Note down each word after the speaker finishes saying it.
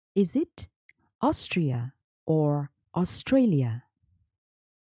Is it Austria or Australia?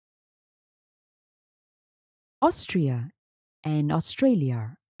 Austria and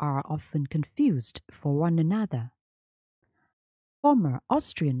Australia are often confused for one another. Former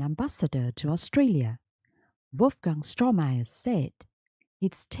Austrian ambassador to Australia, Wolfgang Strohmeyer, said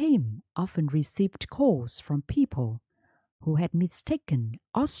its team often received calls from people who had mistaken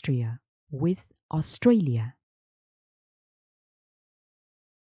Austria with Australia.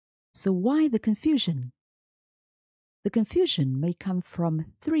 So why the confusion? The confusion may come from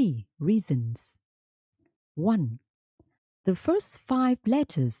 3 reasons. 1. The first 5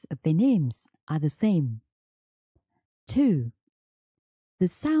 letters of their names are the same. 2. The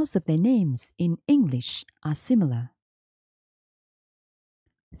sounds of their names in English are similar.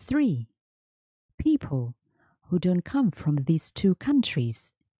 3. People who don't come from these 2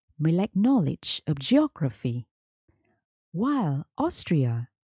 countries may lack knowledge of geography, while Austria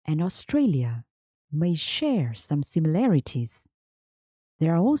and Australia may share some similarities.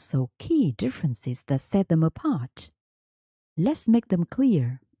 There are also key differences that set them apart. Let's make them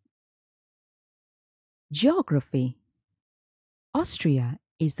clear. Geography. Austria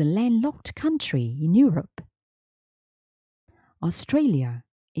is a landlocked country in Europe. Australia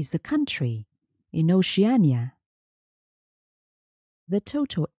is a country in Oceania. The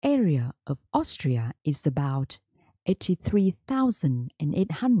total area of Austria is about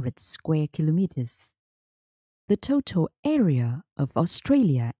 83,800 square kilometers. The total area of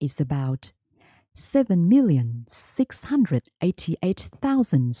Australia is about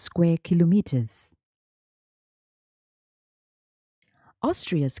 7,688,000 square kilometers.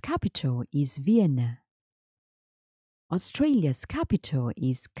 Austria's capital is Vienna. Australia's capital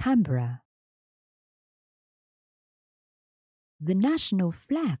is Canberra. The national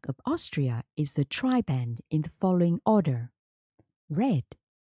flag of Austria is a triband in the following order: red,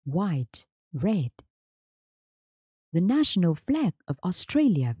 white, red. The national flag of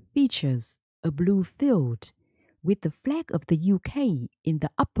Australia features a blue field with the flag of the UK in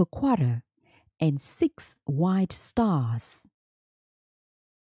the upper quarter and 6 white stars.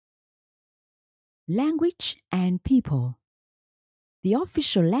 Language and people. The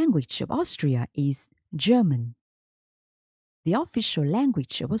official language of Austria is German. The official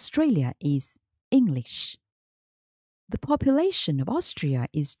language of Australia is English. The population of Austria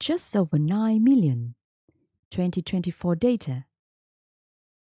is just over 9 million, 2024 data.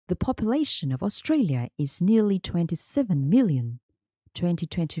 The population of Australia is nearly 27 million,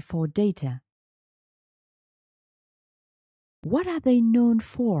 2024 data. What are they known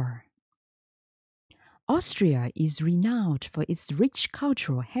for? Austria is renowned for its rich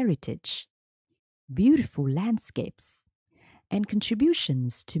cultural heritage, beautiful landscapes, and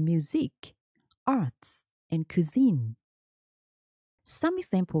contributions to music, arts, and cuisine. Some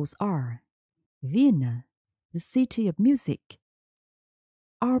examples are Vienna, the city of music,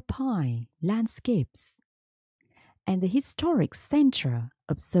 alpine landscapes, and the historic centre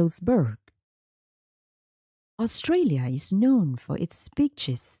of Salzburg. Australia is known for its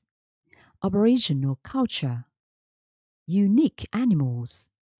beaches, Aboriginal culture, unique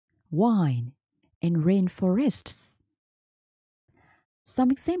animals, wine, and rainforests.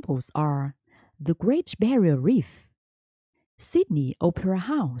 Some examples are the Great Barrier Reef, Sydney Opera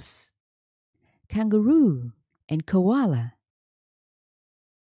House, kangaroo, and koala.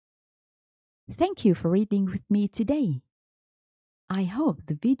 Thank you for reading with me today. I hope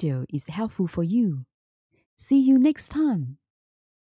the video is helpful for you. See you next time.